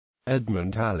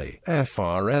Edmond Halley,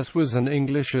 FRS, was an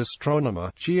English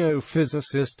astronomer,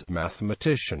 geophysicist,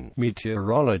 mathematician,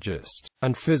 meteorologist,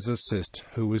 and physicist,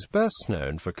 who was best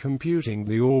known for computing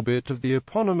the orbit of the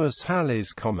eponymous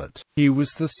Halley's Comet. He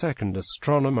was the second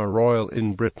Astronomer Royal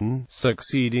in Britain,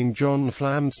 succeeding John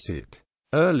Flamsteed.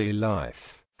 Early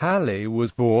life. Halley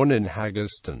was born in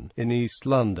Haggerston, in East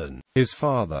London. His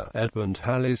father, Edmond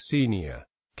Halley Sr.,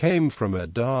 came from a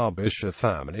Derbyshire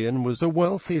family and was a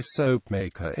wealthy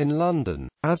soapmaker in London.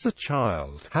 As a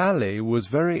child, Halley was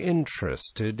very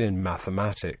interested in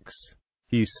mathematics.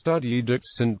 He studied at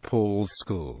St Paul's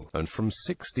School, and from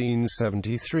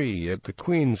 1673 at the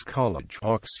Queen's College,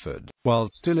 Oxford. While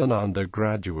still an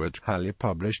undergraduate, Halley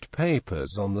published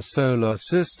papers on the solar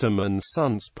system and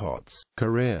sunspots.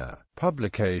 Career,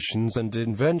 publications and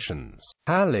inventions.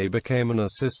 Halley became an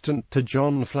assistant to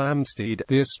John Flamsteed,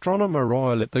 the Astronomer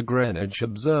Royal at the Greenwich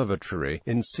Observatory,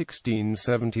 in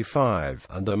 1675,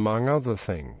 and among other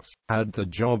things, had the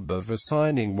job of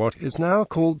assigning what is now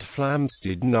called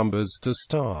Flamsteed numbers to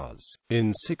stars.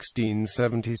 In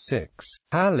 1676,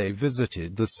 Halley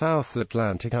visited the South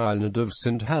Atlantic island of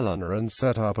St Helena and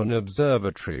set up an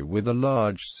observatory with a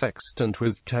large sextant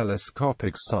with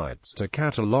telescopic sights to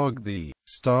catalogue the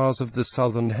stars of the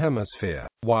southern hemisphere.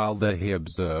 While there he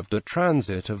observed a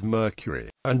transit of Mercury,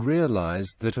 and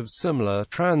realized that a similar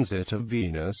transit of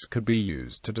Venus could be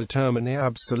used to determine the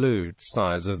absolute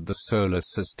size of the solar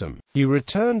system. He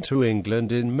returned to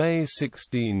England in May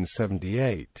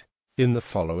 1678. In the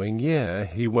following year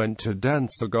he went to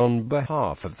Danzig on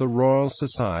behalf of the Royal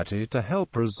Society to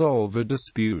help resolve a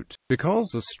dispute.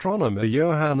 Because astronomer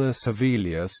Johannes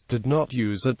Hevelius did not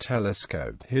use a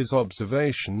telescope, his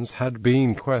observations had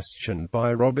been questioned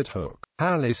by Robert Hooke.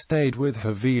 Halley stayed with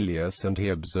Hevelius and he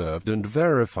observed and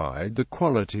verified the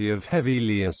quality of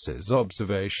Hevelius's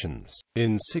observations.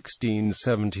 In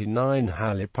 1679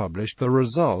 Halley published the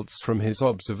results from his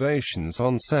observations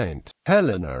on St.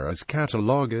 Helena as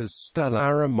Catalogus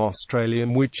Stellarum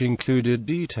Australium, which included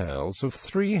details of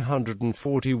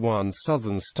 341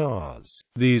 southern stars.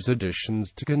 These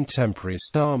additions to contemporary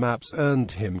star maps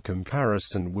earned him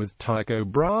comparison with Tycho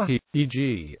Brahe,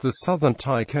 e.g., the southern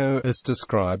Tycho as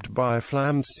described by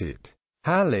Flamsteed.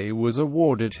 Halley was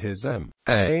awarded his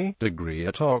M.A. degree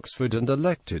at Oxford and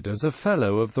elected as a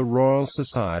Fellow of the Royal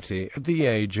Society at the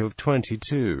age of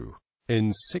 22. In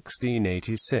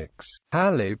 1686,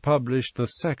 Halley published the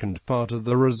second part of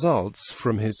the results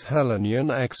from his Hellenian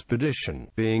expedition,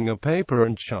 being a paper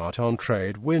and chart on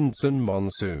trade winds and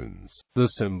monsoons. The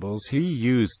symbols he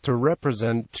used to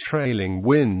represent trailing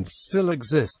winds still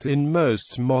exist in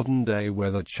most modern-day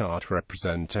weather chart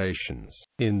representations.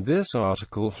 In this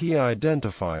article he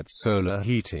identified solar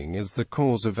heating as the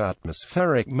cause of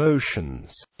atmospheric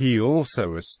motions. He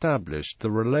also established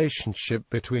the relationship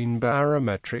between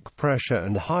barometric pressure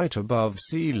and height above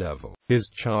sea level. His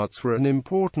charts were an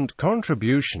important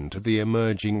contribution to the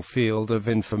emerging field of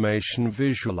information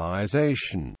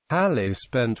visualization. Halley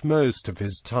spent most of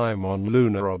his time on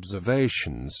lunar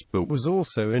observations, but was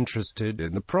also interested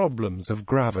in the problems of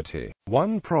gravity.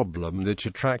 One problem that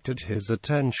attracted his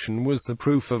attention was the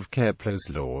proof of Kepler's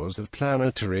laws of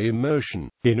planetary motion.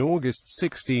 In August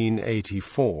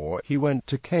 1684, he went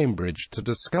to Cambridge to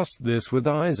discuss this with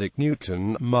Isaac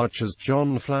Newton, much as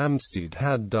John Flamsteed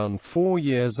had done 4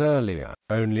 years earlier,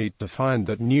 only to find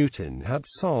that Newton had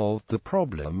solved the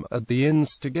problem at the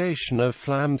instigation of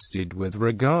Flamsteed with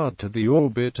regard to the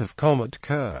orbit of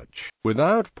Comet.He.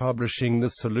 Without publishing the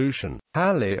solution,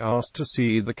 Halley asked to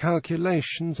see the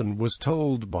calculations and was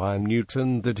told by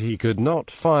Newton that he could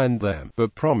not find them,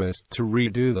 but promised to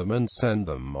redo them and send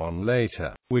them on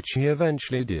later, which he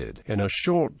eventually did, in a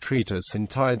short treatise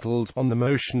entitled On the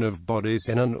Motion of Bodies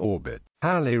in an Orbit.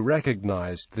 Halley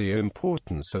recognized the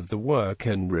importance of the work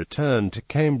and returned to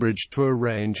Cambridge to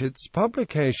arrange its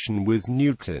publication with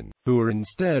Newton, who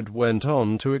instead went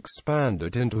on to expand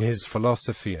it into his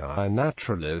Philosophiae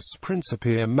Naturalis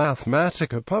Principia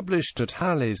Mathematica, published at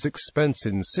Halley's expense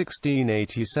in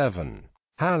 1687.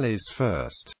 Halley's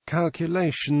first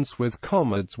calculations with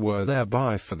comets were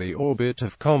thereby for the orbit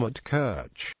of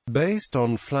Comet.He, based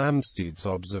on Flamsteed's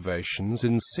observations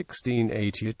in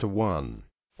 1681.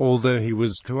 Although he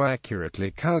was to accurately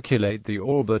calculate the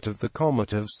orbit of the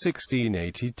comet of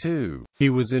 1682, he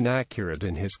was inaccurate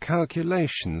in his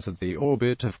calculations of the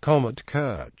orbit of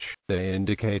Comet.He. They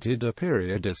indicated a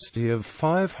periodicity of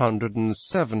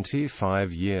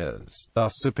 575 years,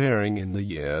 thus appearing in the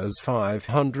years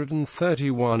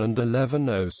 531 and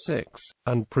 1106,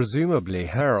 and presumably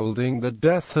heralding the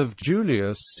death of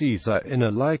Julius Caesar in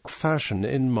a like fashion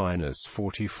in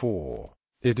 -44.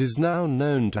 It is now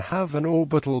known to have an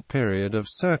orbital period of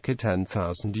circa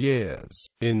 10,000 years.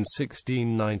 In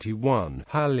 1691,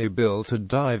 Halley built a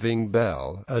diving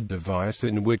bell, a device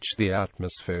in which the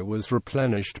atmosphere was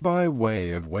replenished by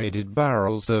way of weighted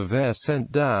barrels of air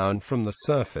sent down from the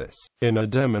surface. In a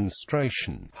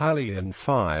demonstration, Halley and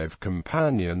 5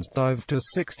 companions dived to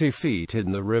 60 feet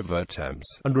in the River Thames,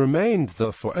 and remained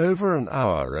there for over an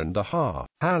hour and a half.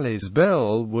 Halley's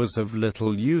bell was of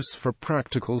little use for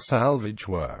practical salvage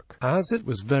work, as it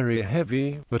was very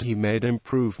heavy, but he made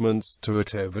improvements to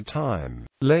it over time,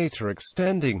 later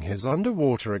extending his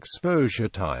underwater exposure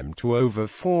time to over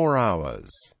 4 hours.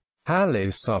 Halley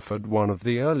suffered one of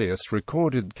the earliest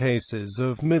recorded cases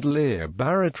of middle ear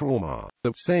barotrauma.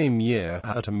 That same year,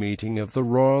 at a meeting of the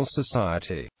Royal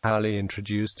Society, Halley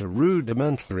introduced a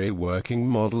rudimentary working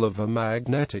model of a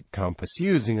magnetic compass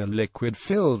using a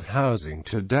liquid-filled housing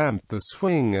to damp the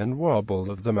swing and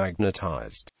wobble of the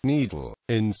magnetized needle.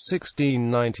 In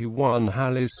 1691,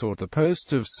 Halley sought the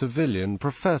post of civilian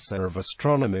professor of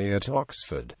astronomy at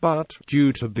Oxford, but,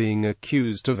 due to being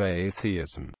accused of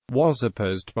atheism, was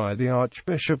opposed by the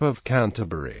Archbishop of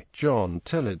Canterbury, John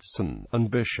Tillotson,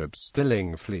 and Bishop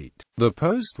Stillingfleet. The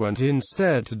post went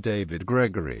instead to David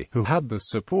Gregory, who had the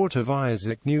support of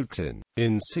Isaac Newton.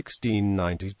 In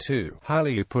 1692,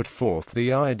 Halley put forth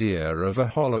the idea of a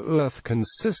hollow earth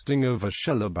consisting of a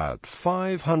shell about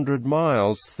 500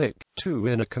 miles thick, 2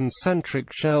 inner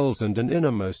concentric shells and an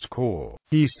innermost core.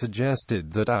 He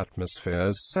suggested that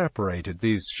atmospheres separated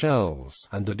these shells,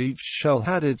 and that each shell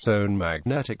had its own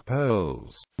magnetic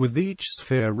poles, with each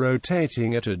sphere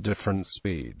rotating at a different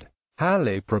speed.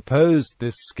 Halley proposed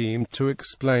this scheme to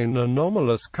explain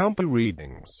anomalous compass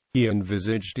readings. He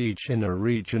envisaged each inner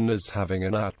region as having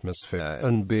an atmosphere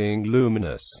and being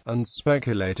luminous, and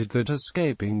speculated that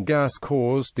escaping gas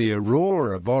caused the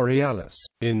aurora borealis.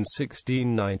 In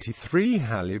 1693,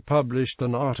 Halley published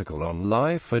an article on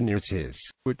life Annuities,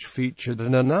 which featured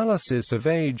an analysis of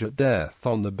age at death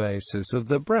on the basis of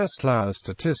the Breslau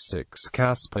statistics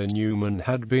Caspar Newman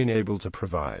had been able to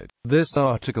provide. This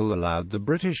article allowed the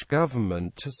British government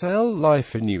to sell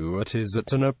life annuities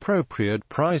at an appropriate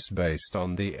price based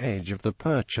on the age of the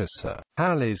purchaser.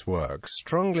 Halley's work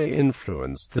strongly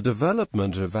influenced the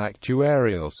development of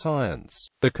actuarial science.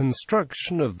 The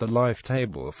construction of the life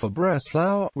table for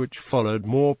Breslau, which followed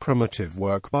more primitive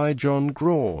work by John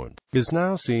Graunt, is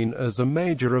now seen as a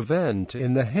major event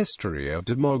in the history of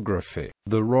demography.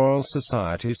 The Royal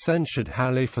Society censured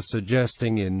Halley for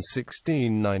suggesting in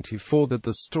 1694 that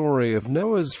the story of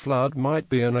Noah's flood might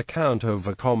be an account of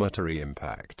a cometary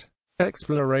impact.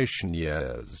 Exploration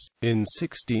years. In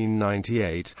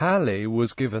 1698, Halley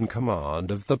was given command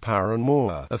of the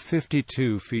Paramour, a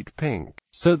 52 feet pink,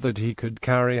 so that he could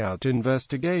carry out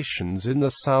investigations in the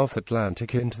South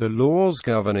Atlantic into the laws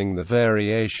governing the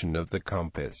variation of the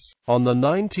compass. On the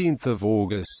 19th of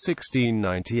August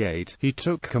 1698, he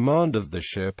took command of the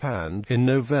ship and, in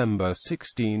November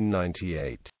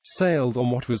 1698, sailed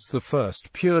on what was the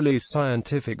first purely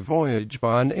scientific voyage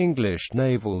by an English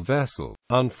naval vessel.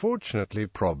 Unfortunately,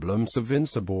 problems of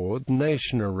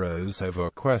insubordination arose over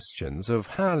questions of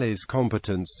Halley's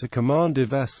competence to command a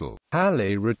vessel.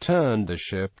 Halley returned the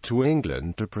ship to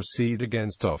England to proceed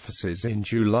against officers in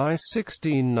July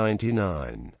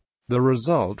 1699. The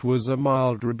result was a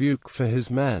mild rebuke for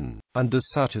his men, and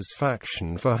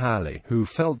dissatisfaction for Halley, who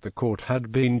felt the court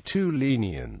had been too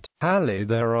lenient. Halley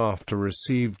thereafter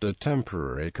received a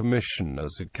temporary commission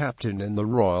as a captain in the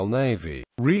Royal Navy,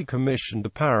 recommissioned the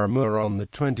Paramour on the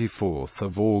 24th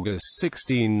of August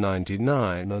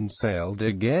 1699 and sailed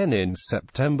again in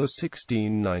September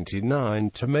 1699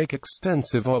 to make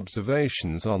extensive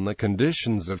observations on the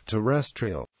conditions of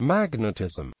terrestrial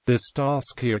magnetism. This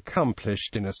task he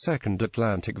accomplished in a second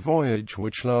Atlantic voyage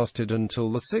which lasted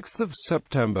until the 6th of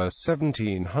September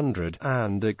 1700,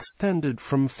 and extended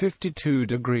from 52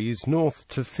 degrees north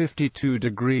to 52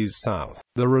 degrees south.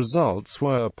 The results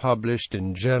were published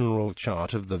in General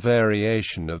Chart of the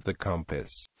Variation of the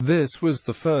Compass. This was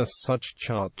the first such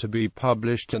chart to be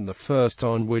published and the first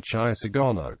on which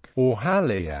isogonal, or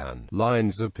Halleyan,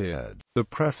 lines appeared. The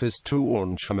preface to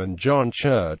Ornsham and John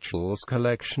Churchill's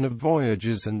collection of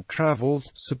voyages and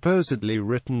travels, supposedly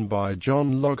written by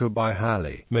John Locker by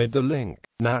Halley, made the link.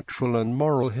 Natural and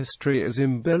moral history is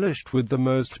embellished with the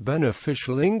most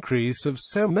beneficial increase of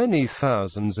so many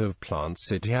thousands of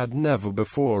plants it had never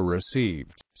before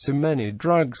received, so many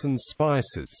drugs and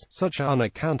spices, such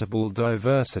unaccountable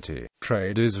diversity.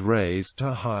 Trade is raised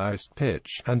to highest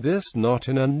pitch, and this not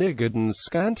in a niggard and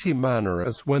scanty manner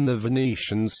as when the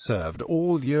Venetians served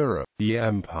all Europe. The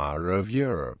empire of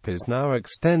Europe is now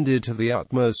extended to the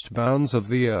utmost bounds of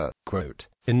the earth. Quote,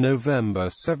 In November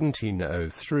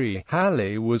 1703,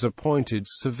 Halley was appointed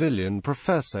civilian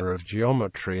professor of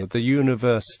geometry at the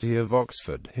University of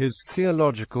Oxford. His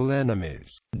theological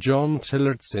enemies, John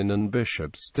Tillotson and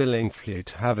Bishop Stillingfleet,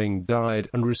 having died,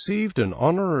 and received an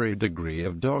honorary degree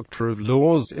of Doctor of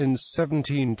Laws in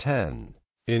 1710.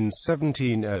 In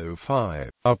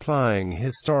 1705, applying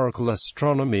historical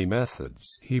astronomy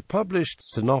methods, he published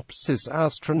Synopsis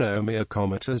Astronomiae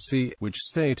Comet.He, which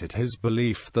stated his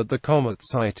belief that the comet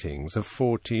sightings of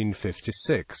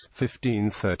 1456,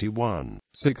 1531,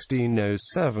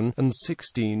 1607, and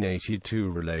 1682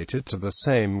 related to the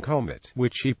same comet,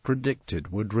 which he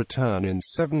predicted would return in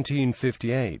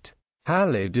 1758.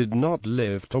 Halley did not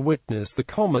live to witness the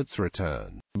comet's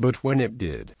return, but when it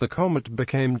did, the comet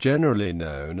became generally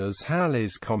known as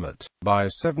Halley's Comet. By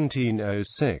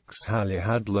 1706, Halley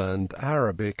had learned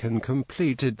Arabic and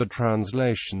completed the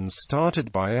translations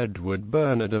started by Edward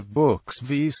Bernard of books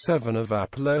V7 of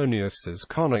Apollonius's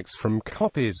Conics from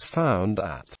copies found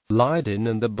at Leiden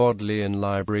and the Bodleian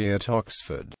Library at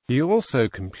Oxford. He also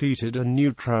completed a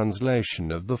new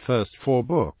translation of the first 4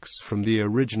 books from the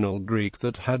original Greek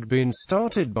that had been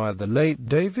started by the late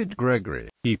David Gregory.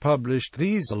 He published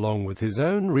these along with his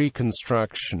own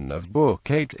reconstruction of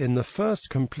Book 8 in the first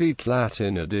complete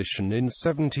Latin edition in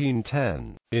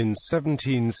 1710. In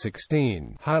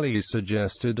 1716, Halley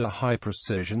suggested a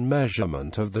high-precision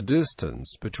measurement of the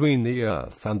distance between the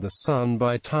Earth and the Sun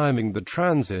by timing the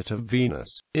transit of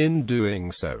Venus. In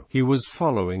doing so, he was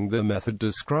following the method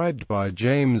described by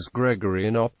James Gregory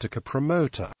in Optica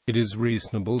Promota. It is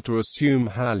reasonable to assume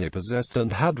Halley possessed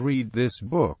and had read this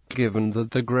book, given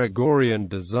that the Gregorian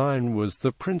design was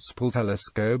the principal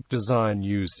telescope design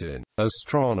used in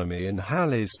astronomy in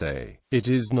Halley's day. It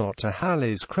is not to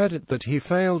Halley's credit that he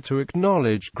failed to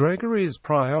acknowledge Gregory's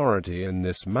priority in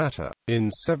this matter. In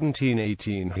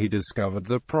 1718 he discovered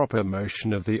the proper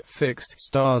motion of the fixed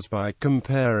stars by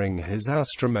comparing his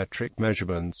astrometric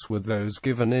measurements with those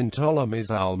given in Ptolemy's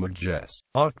Almagest.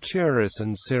 Arcturus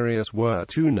and Sirius were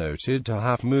too noted to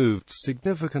have moved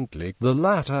significantly, the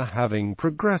latter having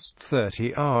progressed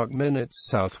 30 arc-minutes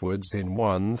southwards in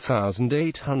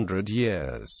 1,800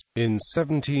 years. In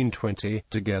 1720,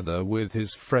 together with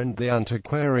his friend the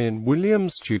antiquarian William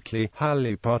Stukeley,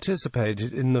 Halley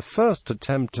participated in the first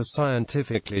attempt to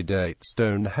scientifically date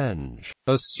Stonehenge,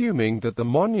 assuming that the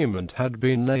monument had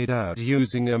been laid out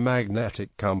using a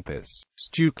magnetic compass.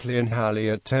 Stukeley and Halley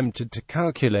attempted to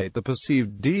calculate the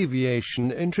perceived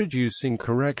deviation introducing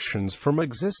corrections from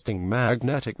existing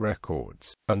magnetic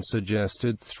records, and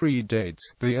suggested 3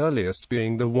 dates, the earliest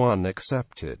being the one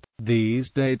accepted.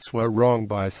 These dates were wrong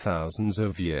by thousands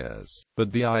of years,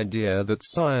 but the idea that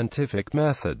scientific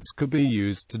methods could be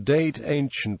used to date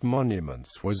ancient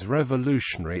monuments was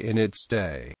revolutionary in its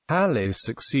day. Halley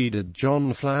succeeded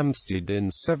John Flamsteed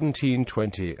in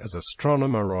 1720 as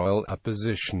Astronomer Royal, a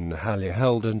position Halley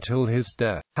held until his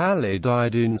death. Halley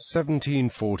died in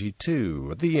 1742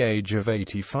 at the age of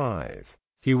 85.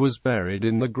 He was buried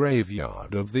in the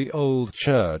graveyard of the old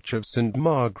church of St.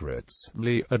 Margaret's,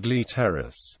 at Lee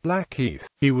Terrace, Blackheath.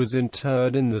 He was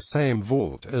interred in the same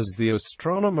vault as the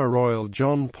Astronomer Royal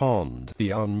John Pond.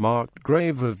 The unmarked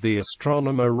grave of the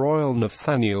Astronomer Royal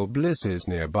Nathaniel Bliss is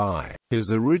nearby.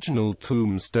 His original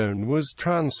tombstone was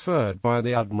transferred by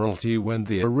the Admiralty when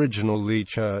the original Lee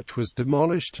Church was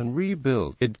demolished and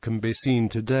rebuilt. It can be seen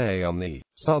today on the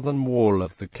southern wall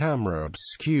of the camera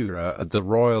obscura at the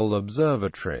Royal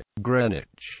Observatory,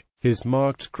 Greenwich. His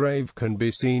marked grave can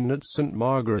be seen at St.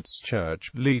 Margaret's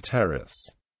Church, Lee Terrace.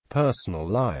 Personal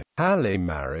life. Halley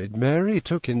married Mary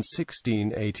Took in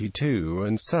 1682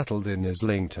 and settled in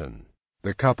Islington.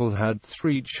 The couple had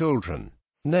 3 children,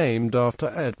 named after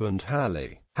Edmond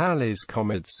Halley. Halley's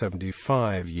Comet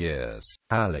 75 years.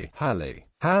 Halley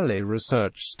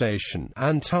Research Station,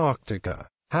 Antarctica.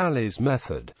 Halley's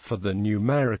method for the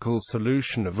numerical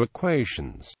solution of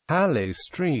equations. Halley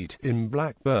Street in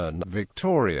Blackburn,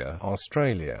 Victoria,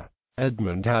 Australia.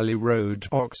 Edmond Halley Road,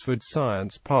 Oxford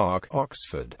Science Park,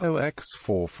 Oxford,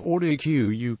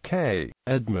 OX440Q UK.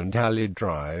 Edmond Halley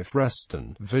Drive,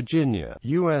 Reston, Virginia,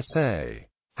 USA.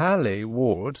 Halley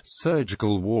Ward,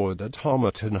 Surgical Ward at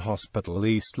Homerton Hospital,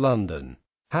 East London.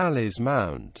 Halley's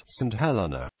Mount, St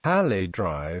Helena. Halley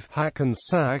Drive,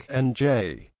 Hackensack,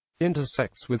 NJ.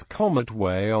 Intersects with Comet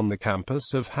Way on the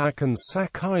campus of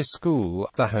Hackensack High School,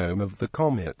 the home of the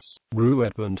Comets. Rue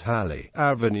Edmond Halley,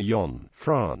 Avignon,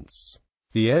 France.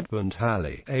 The Edmond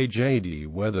Halley, AJD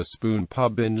Wetherspoon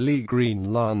Pub in Lee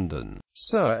Green, London.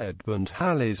 Sir Edmond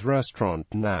Halley's Restaurant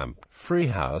Namp,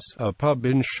 Freehouse, a pub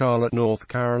in Charlotte, North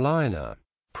Carolina.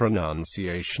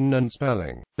 Pronunciation and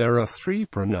spelling. There are 3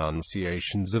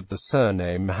 pronunciations of the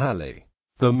surname Halley.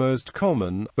 The most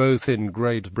common, both in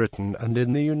Great Britain and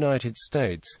in the United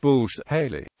States,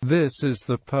 Halley. This is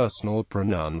the personal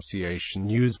pronunciation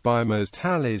used by most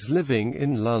Halleys living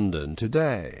in London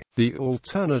today. The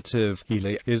alternative,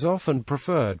 Healy, is often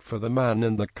preferred for the man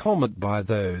in the comet by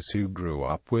those who grew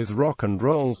up with rock and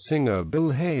roll singer Bill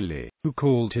Haley, who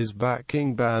called his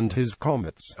backing band his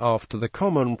Comets, after the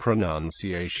common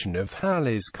pronunciation of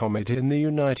Halley's Comet in the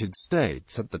United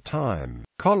States at the time.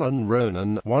 Colin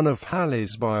Ronan, one of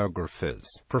Halley's biographers,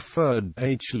 preferred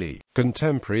Lee.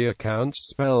 Contemporary accounts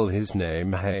spell his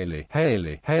name Haley,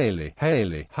 Haley, Haley,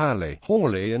 Haley, Halley,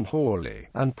 Hawley and Hawley,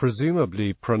 and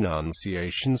presumably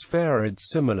pronunciations varied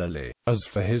similarly. As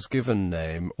for his given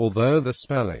name, although the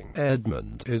spelling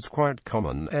Edmond is quite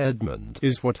common, Edmond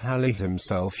is what Halley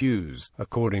himself used,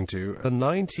 according to a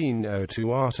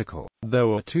 1902 article.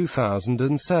 Though a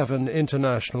 2007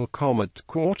 International Comet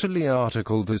Quarterly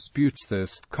article disputes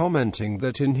this, commenting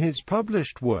that in his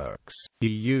published works, he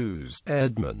used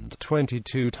Edmond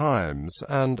 22 times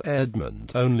and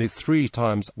Edmund only 3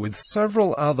 times, with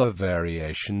several other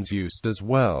variations used as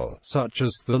well, such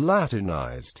as the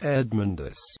Latinized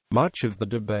Edmundus. Much of the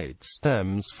debate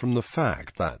stems from the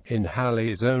fact that, in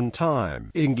Halley's own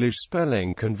time, English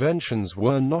spelling conventions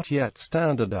were not yet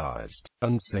standardized,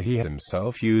 and so he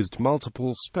himself used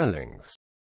multiple spellings.